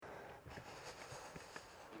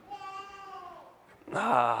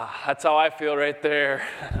That's how I feel right there.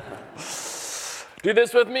 Do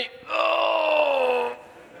this with me.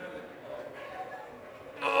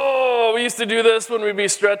 We used to do this when we'd be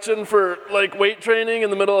stretching for like weight training in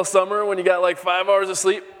the middle of summer when you got like 5 hours of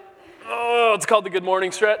sleep. It's called the good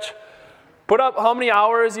morning stretch. Put up how many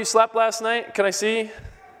hours you slept last night. Can I see?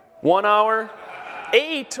 1 hour.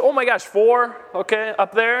 8. Oh my gosh, 4. Okay,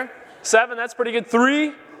 up there. 7, that's pretty good.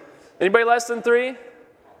 3. Anybody less than 3?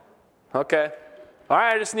 Okay. All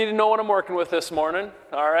right, I just need to know what I'm working with this morning.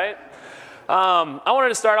 All right. I wanted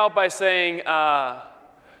to start out by saying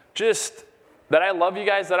just that I love you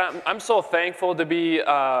guys, that I'm so thankful to be,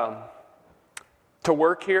 to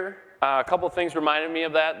work here. A couple of things reminded me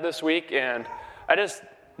of that this week, and I just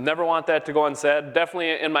never want that to go unsaid.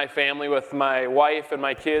 Definitely in my family with my wife and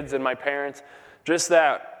my kids and my parents, just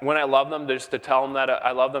that when I love them, just to tell them that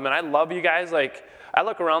I love them. And I love you guys. Like, I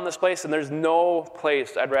look around this place, and there's no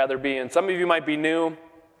place I'd rather be in. Some of you might be new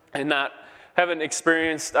and haven't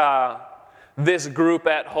experienced this group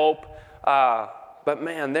at Hope. But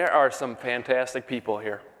man, there are some fantastic people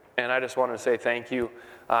here. And I just want to say thank you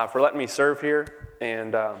for letting me serve here,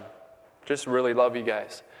 and just really love you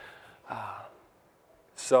guys.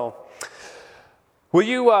 So will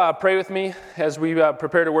you pray with me as we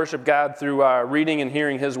prepare to worship God through reading and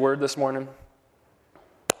hearing His Word this morning?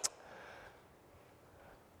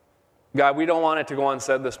 God, we don't want it to go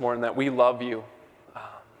unsaid this morning that we love you.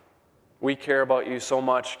 We care about you so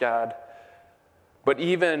much, God. But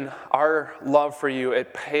even our love for you,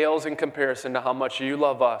 it pales in comparison to how much you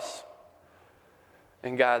love us.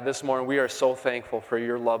 And God, this morning, we are so thankful for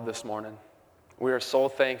your love this morning. We are so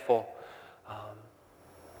thankful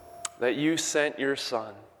that you sent your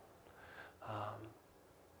Son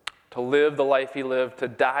to live the life he lived, to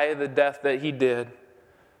die the death that he did,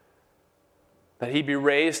 that he'd be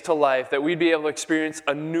raised to life, that we'd be able to experience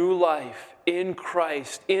a new life in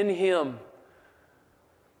Christ, in him,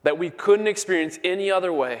 that we couldn't experience any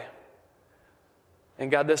other way. And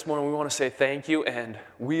God, this morning we want to say thank you, and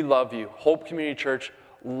we love you. Hope Community Church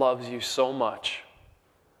loves you so much.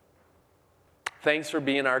 Thanks for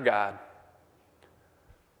being our God.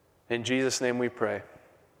 In Jesus' name we pray.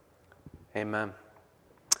 Amen.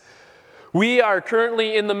 We are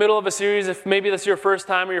currently in the middle of a series. If maybe this is your first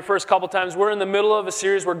time or your first couple times, we're in the middle of a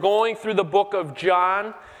series. We're going through the book of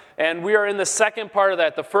John, and we are in the second part of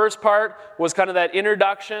that. The first part was kind of that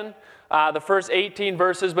introduction, the first 18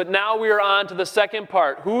 verses, but now we are on to the second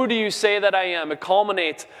part. Who do you say that I am? It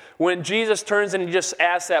culminates when Jesus turns and he just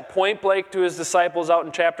asks that point blank to his disciples out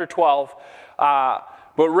in chapter 12.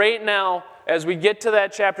 But right now, as we get to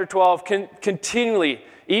that chapter 12, continually,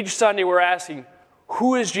 each Sunday we're asking,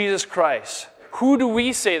 who is Jesus Christ? Who do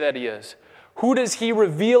we say that he is? Who does he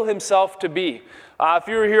reveal himself to be? If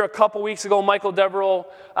you were here a couple weeks ago, Michael Devereaux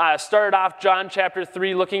started off John chapter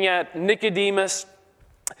 3 looking at Nicodemus.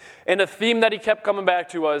 And a theme that he kept coming back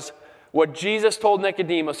to was what Jesus told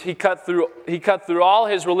Nicodemus. He cut through all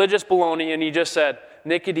his religious baloney, and he just said,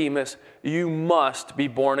 Nicodemus, you must be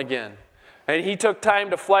born again. And he took time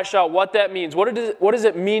to flesh out what that means. What does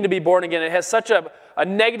it mean to be born again? It has such a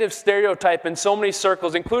negative stereotype in so many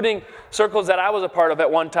circles, including circles that I was a part of at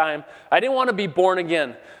one time. I didn't want to be born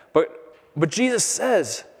again. But Jesus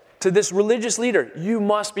says to this religious leader, you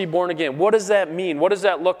must be born again. What does that mean? What does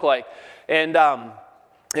that look like? And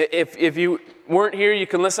if you weren't here, you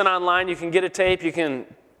can listen online. You can get a tape.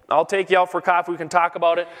 I'll take you out for coffee. We can talk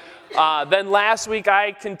about it. Then last week,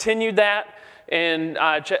 I continued that in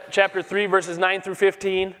chapter 3, verses 9 through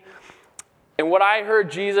 15. And what I heard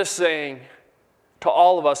Jesus saying to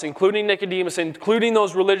all of us, including Nicodemus, including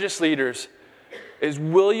those religious leaders, is,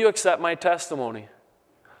 will you accept my testimony?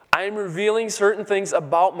 I am revealing certain things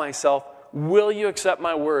about myself. Will you accept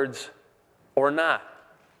my words or not?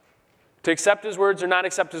 To accept his words or not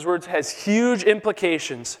accept his words has huge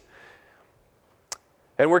implications.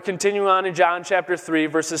 And we're continuing on in John chapter 3,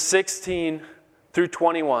 verses 16 through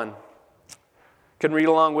 21. You can read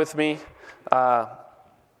along with me.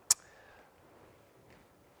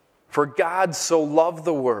 For God so loved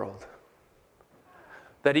the world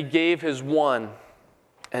that he gave his one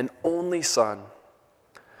and only Son,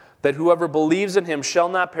 that whoever believes in him shall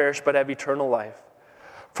not perish but have eternal life.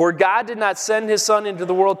 For God did not send his Son into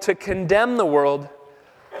the world to condemn the world,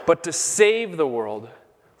 but to save the world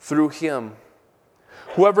through him.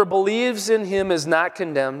 Whoever believes in him is not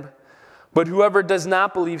condemned, but whoever does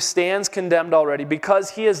not believe stands condemned already,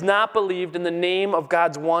 because he has not believed in the name of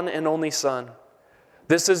God's one and only Son.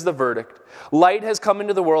 This is the verdict. Light has come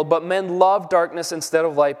into the world, but men love darkness instead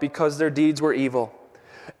of light because their deeds were evil.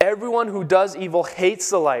 Everyone who does evil hates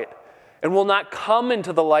the light and will not come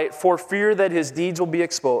into the light for fear that his deeds will be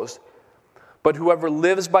exposed. But whoever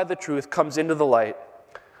lives by the truth comes into the light,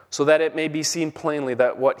 so that it may be seen plainly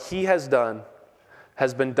that what he has done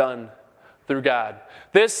has been done through God.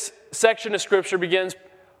 This section of Scripture begins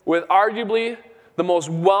with arguably the most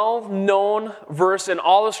well-known verse in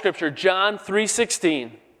all of Scripture, John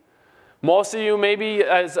 3:16. Most of you, maybe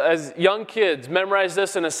as young kids, memorized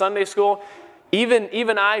this in a Sunday school.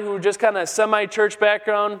 Even I, who just kind of semi-church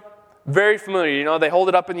background, very familiar. You know, they hold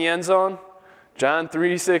it up in the end zone. John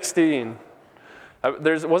 3:16.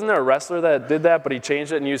 Wasn't there a wrestler that did that, but he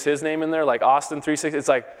changed it and used his name in there, like Austin 3:16? It's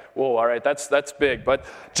like, whoa, all right, that's big. But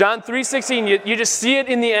John 3:16, you just see it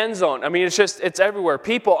in the end zone. I mean, it's everywhere.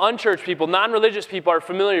 People, unchurched people, non-religious people are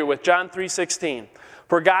familiar with John 3:16.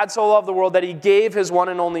 For God so loved the world that he gave his one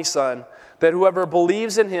and only Son, that whoever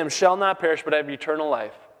believes in him shall not perish but have eternal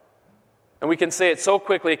life. And we can say it so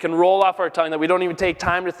quickly, it can roll off our tongue that we don't even take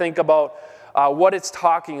time to think about what it's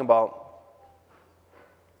talking about.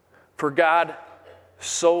 For God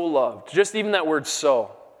so loved, just even that word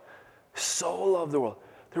so loved the world.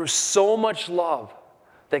 There was so much love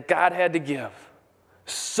that God had to give.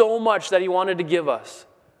 So much that he wanted to give us.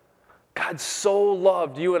 God so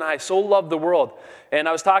loved you and I, so loved the world. And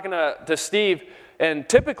I was talking to Steve, and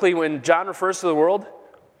typically when John refers to the world,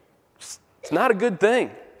 it's not a good thing.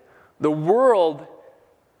 The world,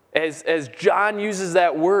 as John uses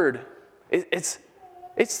that word, it's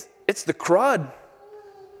the crud.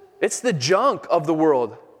 It's the junk of the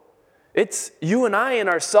world. It's you and I in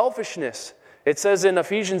our selfishness. It says in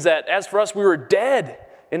Ephesians that as for us, we were dead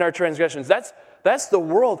in our transgressions. That's the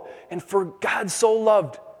world. And for God so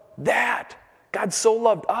loved that. God so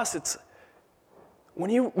loved us. It's when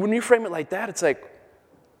you frame it like that, it's like,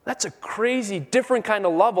 that's a crazy, different kind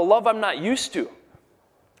of love, a love I'm not used to.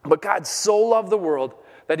 But God so loved the world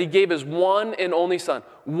that he gave his one and only Son.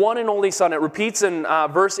 One and only Son. It repeats in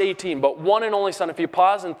verse 18, but one and only Son. If you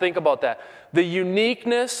pause and think about that. The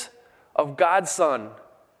uniqueness of God's Son.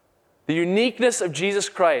 The uniqueness of Jesus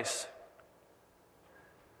Christ.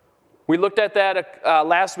 We looked at that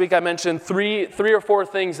last week. I mentioned three or four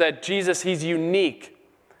things that Jesus, he's unique.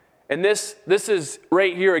 And this is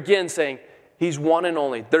right here again saying he's one and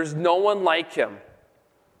only. There's no one like him.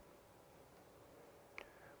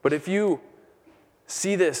 But if you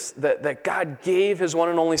see this, that God gave his one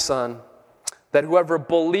and only Son, that whoever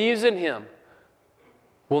believes in him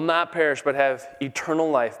will not perish but have eternal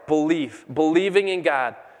life. Believing in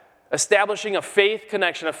God, establishing a faith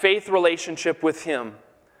connection, a faith relationship with him,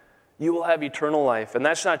 you will have eternal life. And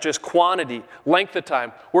that's not just quantity, length of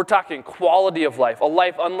time. We're talking quality of life, a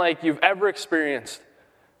life unlike you've ever experienced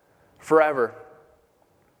forever.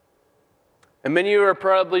 And many of you are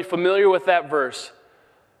probably familiar with that verse.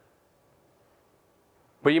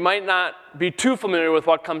 But you might not be too familiar with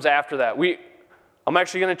what comes after that. I'm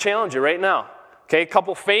actually going to challenge you right now. Okay, a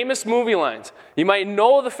couple famous movie lines. You might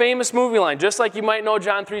know the famous movie line, just like you might know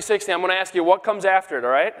John 3:16. I'm going to ask you what comes after it,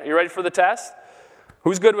 all right? Are you ready for the test?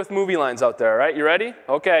 Who's good with movie lines out there, all right? You ready?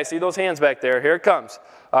 Okay, I see those hands back there. Here it comes.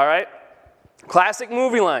 All right? Classic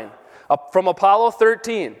movie line from Apollo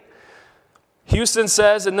 13. Houston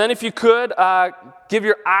says, and then if you could, give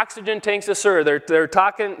your oxygen tanks to Sir. They're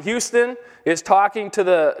talking, Houston is talking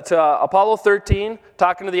to Apollo 13,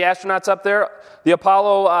 talking to the astronauts up there. The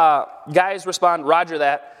Apollo guys respond, roger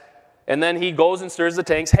that. And then he goes and stirs the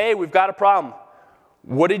tanks. Hey, we've got a problem.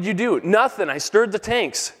 What did you do? Nothing. I stirred the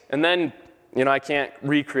tanks. And then, I can't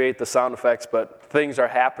recreate the sound effects, but things are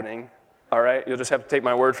happening. All right? You'll just have to take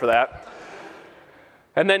my word for that.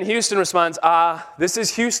 And then Houston responds, this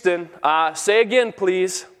is Houston. Say again,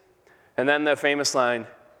 please. And then the famous line,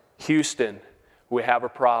 Houston, we have a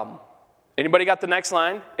problem. Anybody got the next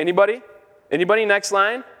line? Anybody? Anybody next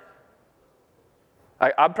line?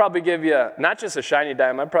 I'd probably give you, not just a shiny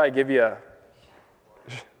dime, I'd probably give you a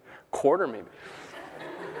quarter maybe.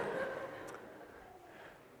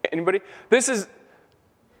 Anybody? This is,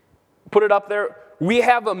 put it up there. We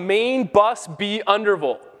have a main bus be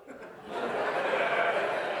undervolt.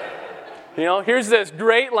 Here's this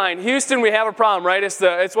great line. Houston, we have a problem, right?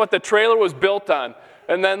 It's what the trailer was built on.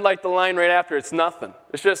 And then the line right after, it's nothing.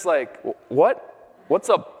 It's just like, what? What's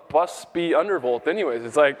a bus be undervolt anyways?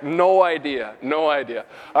 It's like, no idea.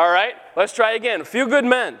 All right, let's try again. A few good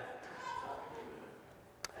men.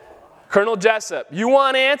 Colonel Jessup, you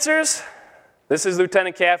want answers? This is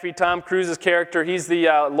Lieutenant Caffey, Tom Cruise's character. He's the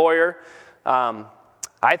lawyer.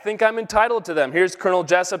 I think I'm entitled to them. Here's Colonel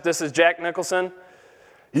Jessup. This is Jack Nicholson.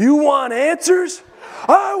 You want answers?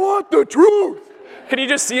 I want the truth. Can you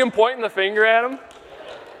just see him pointing the finger at him?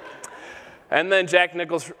 And then Jack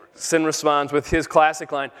Nicholson responds with his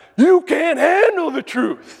classic line, you can't handle the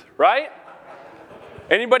truth, right?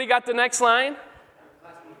 Anybody got the next line?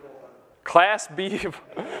 Class B,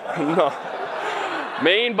 no.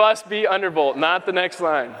 Main bus B undervolt, not the next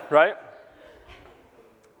line, right?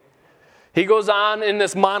 He goes on in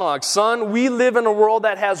this monologue, son, we live in a world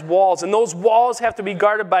that has walls, and those walls have to be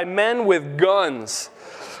guarded by men with guns.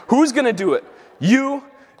 Who's going to do it? You,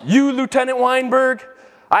 Lieutenant Weinberg?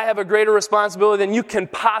 I have a greater responsibility than you can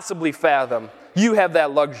possibly fathom. You have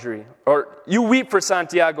that luxury. Or you weep for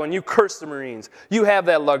Santiago and you curse the Marines. You have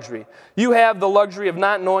that luxury. You have the luxury of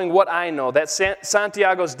not knowing what I know, that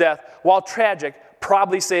Santiago's death, while tragic,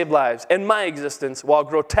 probably saved lives. And my existence, while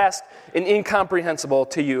grotesque and incomprehensible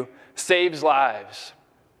to you, saves lives.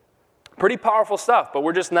 Pretty powerful stuff, but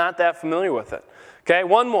we're just not that familiar with it. Okay,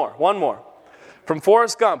 one more. From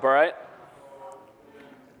Forrest Gump, all right?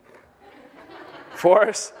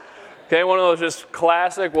 Forrest, okay, one of those just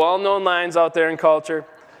classic, well-known lines out there in culture.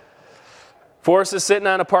 Forrest is sitting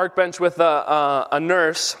on a park bench with a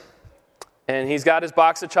nurse, and he's got his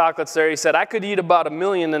box of chocolates there. He said, I could eat about 1.5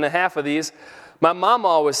 million of these. My mom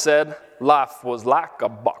always said, life was like a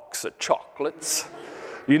box of chocolates.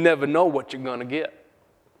 You never know what you're going to get.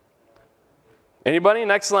 Anybody?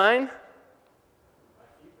 Next line.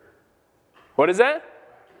 What is that?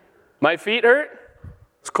 My feet hurt?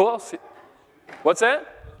 It's close. What's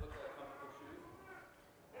that?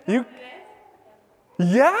 You?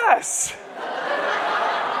 Yes.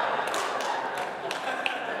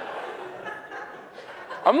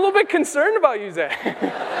 I'm a little bit concerned about you, Zach.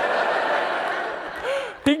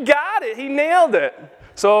 He got it. He nailed it.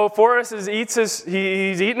 So Forrest he's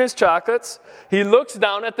eating his chocolates. He looks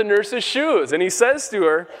down at the nurse's shoes, and he says to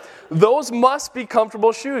her, those must be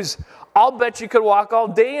comfortable shoes. I'll bet you could walk all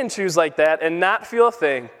day in shoes like that and not feel a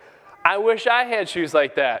thing. I wish I had shoes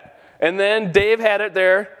like that. And then Dave had it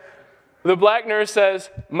there. The black nurse says,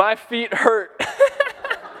 my feet hurt.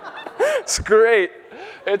 It's great.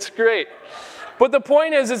 It's great. But the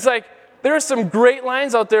point is, it's like, there are some great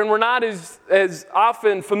lines out there, and we're not as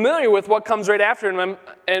often familiar with what comes right after them.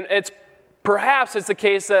 And perhaps it's the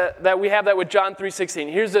case that we have that with John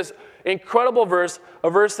 3:16. Here's this incredible verse, a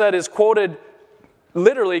verse that is quoted,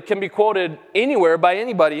 literally can be quoted anywhere by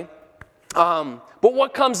anybody. But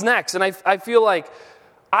what comes next? And I feel like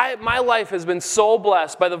my life has been so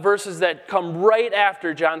blessed by the verses that come right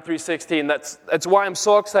after John 3:16. That's why I'm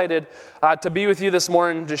so excited to be with you this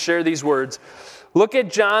morning to share these words. Look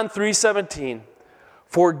at John 3:17.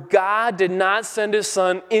 For God did not send his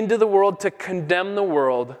Son into the world to condemn the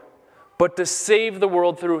world, but to save the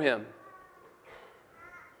world through him.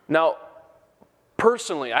 Now,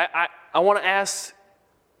 personally, I want to ask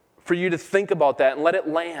for you to think about that and let it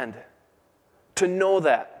land. To know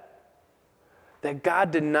that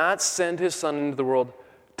God did not send his Son into the world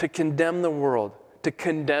to condemn the world, to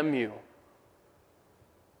condemn you.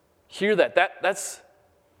 Hear that.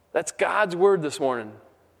 That's God's word this morning.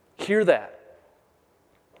 Hear that.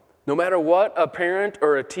 No matter what a parent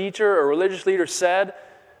or a teacher or a religious leader said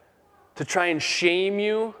to try and shame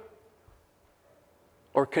you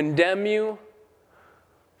or condemn you,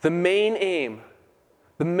 the main aim,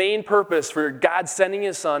 the main purpose for God sending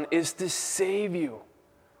his Son is to save you.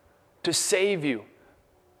 To save you.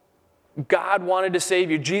 God wanted to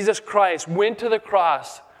save you. Jesus Christ went to the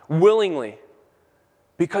cross willingly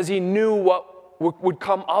because he knew what would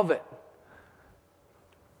come of it.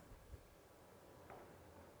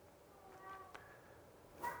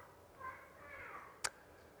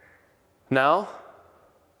 Now,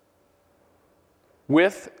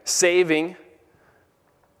 with saving,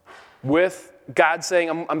 with God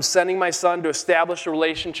saying, I'm sending my Son to establish a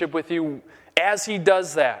relationship with you, as he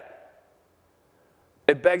does that,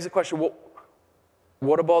 it begs the question,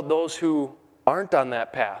 what about those who aren't on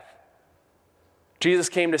that path? Jesus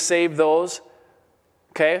came to save those.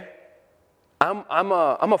 Okay? I'm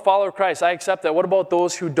a follower of Christ. I accept that. What about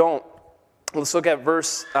those who don't? Let's look at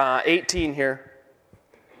verse 18 here.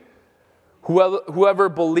 Whoever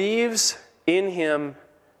believes in him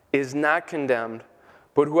is not condemned,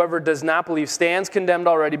 but whoever does not believe stands condemned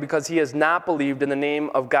already because he has not believed in the name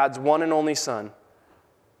of God's one and only Son.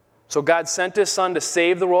 So God sent his Son to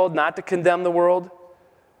save the world, not to condemn the world.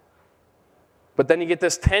 But then you get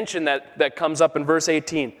this tension that comes up in verse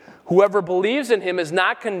 18. Whoever believes in him is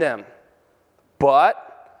not condemned,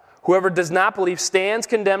 but whoever does not believe stands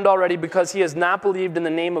condemned already because he has not believed in the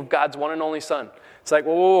name of God's one and only Son. It's like,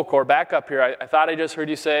 whoa, Cor, back up here. I thought I just heard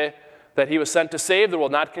you say that he was sent to save the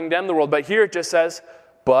world, not condemn the world. But here it just says,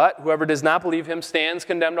 but whoever does not believe him stands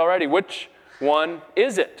condemned already. Which one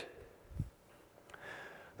is it?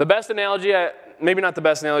 The best analogy, maybe not the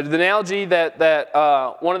best analogy, the analogy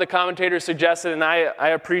that one of the commentators suggested, and I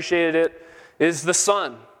appreciated it, is the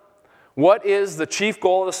sun. What is the chief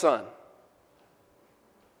goal of the sun?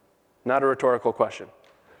 Not a rhetorical question.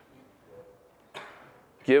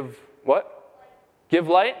 Give what? Give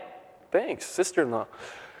light? Thanks, sister-in-law.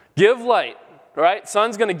 Give light, right?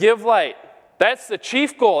 Sun's going to give light. That's the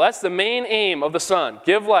chief goal. That's the main aim of the sun.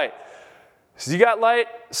 Give light. So you got light,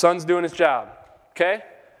 sun's doing its job, okay?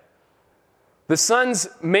 The sun's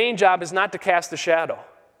main job is not to cast a shadow.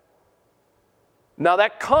 Now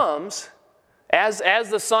that comes, as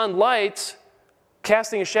the sun lights,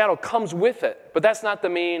 casting a shadow comes with it. But that's not the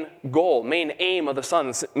main goal, main aim of the sun.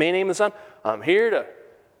 The main aim of the sun, I'm here to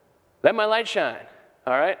let my light shine,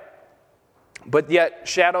 all right? But yet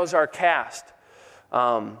shadows are cast.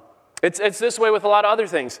 It's this way with a lot of other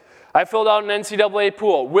things. I filled out an NCAA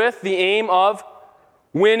pool with the aim of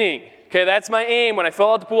winning. Okay, that's my aim. When I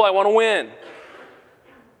fill out the pool, I want to win.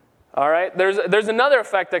 All right? There's another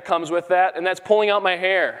effect that comes with that, and that's pulling out my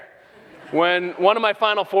hair. When one of my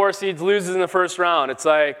Final Four seeds loses in the first round, it's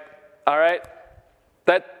like, all right,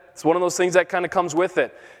 that's one of those things that kind of comes with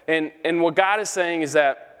it. And what God is saying is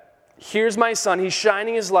that here's my son. He's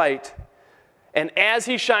shining his light. And as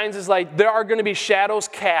he shines his light, there are going to be shadows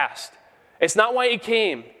cast. It's not why he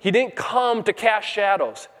came. He didn't come to cast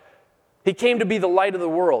shadows. He came to be the light of the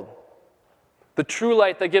world, the true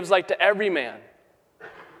light that gives light to every man.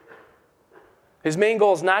 His main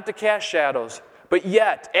goal is not to cast shadows, but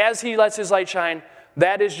yet, as he lets his light shine,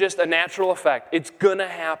 that is just a natural effect. It's going to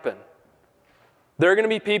happen. There are going to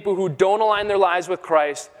be people who don't align their lives with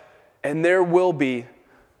Christ, and there will be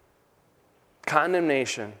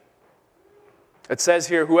condemnation. It says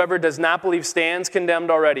here, whoever does not believe stands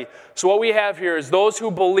condemned already. So what we have here is those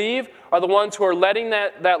who believe are the ones who are letting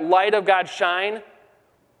that light of God shine.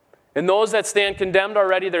 And those that stand condemned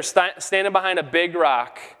already, they're standing behind a big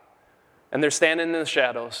rock. And they're standing in the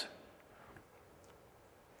shadows.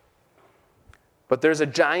 But there's a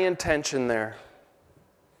giant tension there.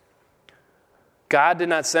 God did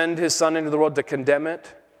not send his son into the world to condemn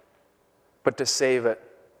it, but to save it.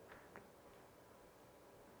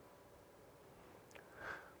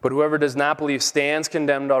 But whoever does not believe stands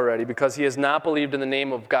condemned already because he has not believed in the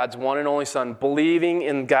name of God's one and only Son. Believing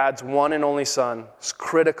in God's one and only Son is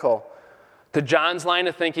critical to John's line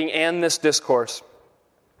of thinking and this discourse.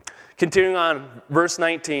 Continuing on, verse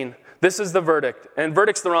 19. This is the verdict. And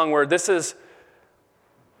verdict's the wrong word. This is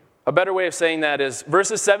a better way of saying that is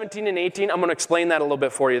verses 17 and 18. I'm going to explain that a little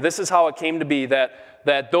bit for you. This is how it came to be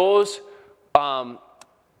that those...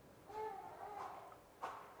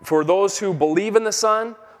 for those who believe in the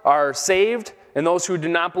Son are saved, and those who do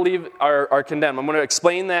not believe are condemned. I'm going to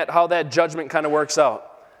explain how that judgment kind of works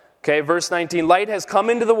out. Okay, verse 19. Light has come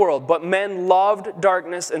into the world, but men loved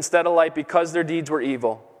darkness instead of light because their deeds were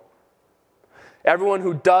evil. Everyone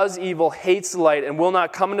who does evil hates the light and will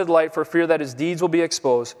not come into the light for fear that his deeds will be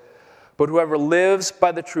exposed. But whoever lives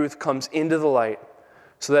by the truth comes into the light,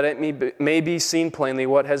 so that it may be seen plainly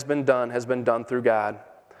what has been done through God.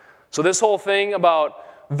 So this whole thing about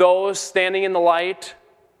those standing in the light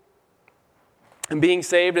and being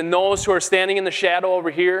saved, and those who are standing in the shadow over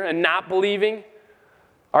here and not believing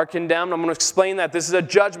are condemned. I'm going to explain that. This is a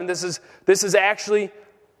judgment. This is actually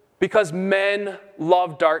because men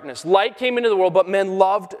love darkness. Light came into the world, but men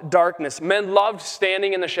loved darkness. Men loved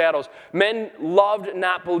standing in the shadows. Men loved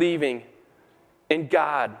not believing in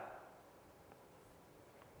God.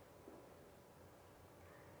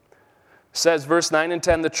 It says, verse 9 and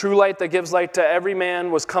 10, the true light that gives light to every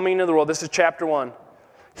man was coming into the world. This is chapter 1.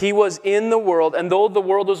 He was in the world, and though the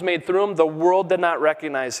world was made through him, the world did not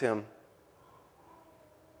recognize him.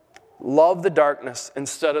 Love the darkness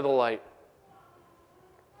instead of the light.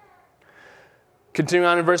 Continuing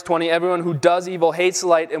on in verse 20, everyone who does evil hates the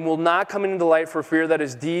light and will not come into the light for fear that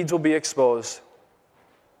his deeds will be exposed.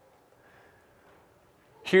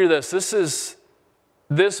 Hear this.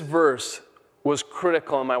 This verse was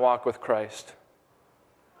critical in my walk with Christ.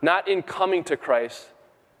 Not in coming to Christ,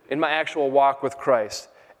 in my actual walk with Christ.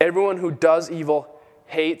 Everyone who does evil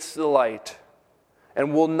hates the light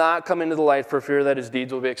and will not come into the light for fear that his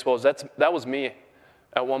deeds will be exposed. That was me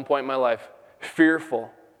at one point in my life.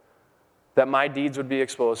 Fearful that my deeds would be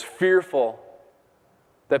exposed. Fearful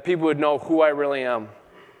that people would know who I really am.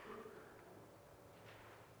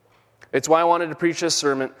 It's why I wanted to preach this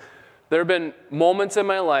sermon. There have been moments in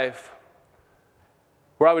my life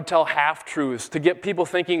where I would tell half-truths to get people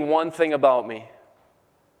thinking one thing about me.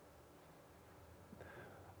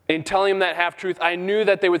 In telling them that half-truth, I knew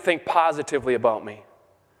that they would think positively about me.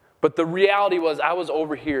 But the reality was I was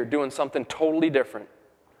over here doing something totally different.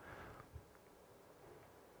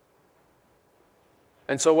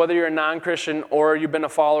 And so whether you're a non-Christian or you've been a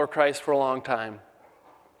follower of Christ for a long time,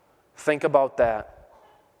 think about that.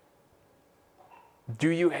 Do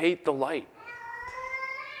you hate the light?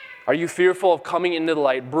 Are you fearful of coming into the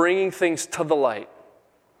light, bringing things to the light,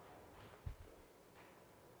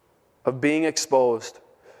 of being exposed?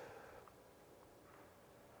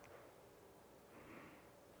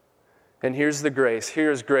 And here's the grace.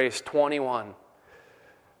 Here's grace 21.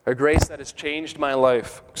 A grace that has changed my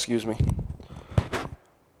life. Excuse me.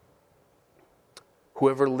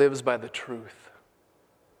 Whoever lives by the truth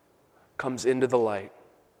comes into the light,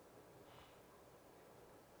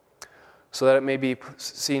 so that it may be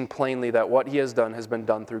seen plainly that what he has been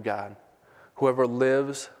done through God. Whoever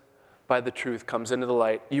lives by the truth comes into the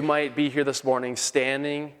light. You might be here this morning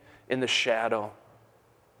standing in the shadow.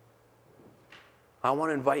 I want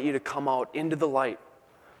to invite you to come out into the light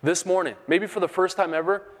this morning. Maybe for the first time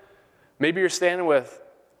ever. Maybe you're standing with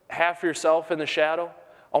half yourself in the shadow.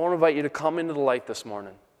 I want to invite you to come into the light this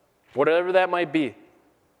morning. Whatever that might be.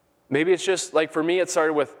 Maybe it's just, like for me, it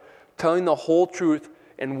started with telling the whole truth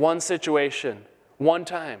in one situation, one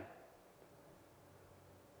time.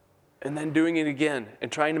 And then doing it again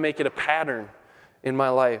and trying to make it a pattern in my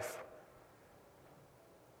life.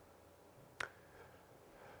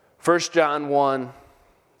 1 John 1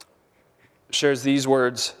 shares these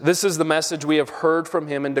words. This is the message we have heard from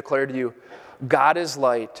him and declared to you. God is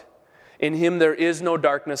light. In him there is no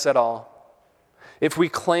darkness at all. If we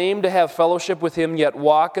claim to have fellowship with him yet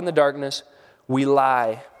walk in the darkness, we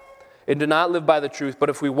lie and do not live by the truth.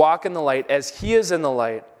 But if we walk in the light as he is in the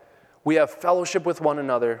light, we have fellowship with one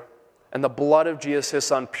another, and the blood of Jesus, his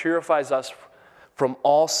Son, purifies us from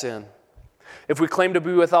all sin. If we claim to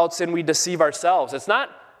be without sin, we deceive ourselves. It's not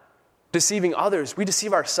deceiving others. We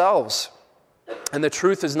deceive ourselves, and the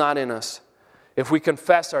truth is not in us. If we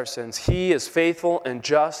confess our sins, he is faithful and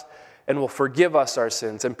just and will forgive us our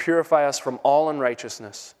sins and purify us from all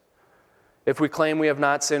unrighteousness. If we claim we have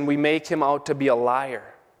not sinned, we make him out to be a liar.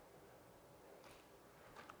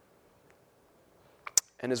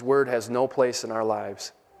 And his word has no place in our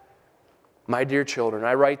lives. My dear children,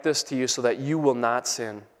 I write this to you so that you will not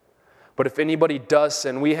sin. But if anybody does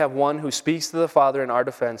sin, we have one who speaks to the Father in our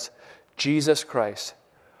defense, Jesus Christ,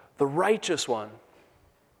 the righteous one.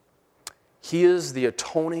 He is the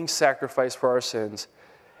atoning sacrifice for our sins,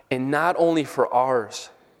 and not only for ours,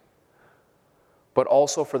 but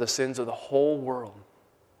also for the sins of the whole world.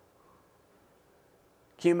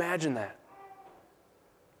 Can you imagine that?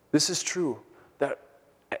 This is true, that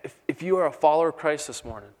if you are a follower of Christ this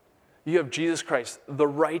morning, you have Jesus Christ, the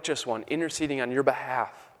righteous one, interceding on your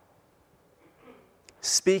behalf,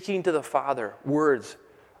 speaking to the Father words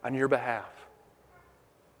on your behalf.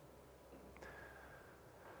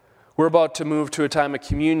 We're about to move to a time of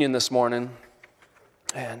communion this morning,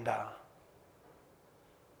 and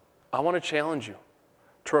I want to challenge you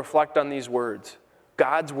to reflect on these words,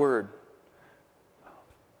 God's word.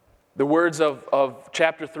 The words of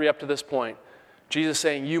chapter 3 up to this point, Jesus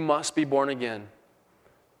saying, you must be born again.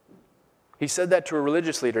 He said that to a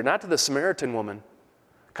religious leader, not to the Samaritan woman,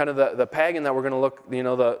 kind of the pagan that we're going to look,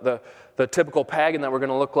 the typical pagan that we're going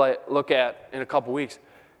to look at in a couple weeks.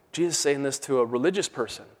 Jesus saying this to a religious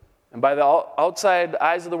person. And by the outside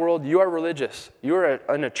eyes of the world, you are religious. You are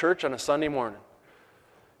in a church on a Sunday morning.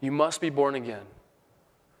 You must be born again.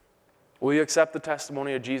 Will you accept the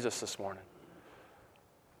testimony of Jesus this morning?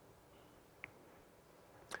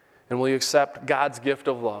 And will you accept God's gift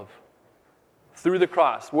of love through the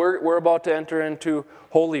cross? We're about to enter into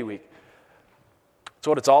Holy Week. It's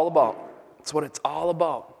what it's all about. It's what it's all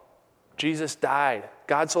about. Jesus died.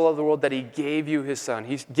 God so loved the world that he gave you his Son.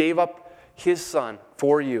 He gave up his Son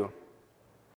for you.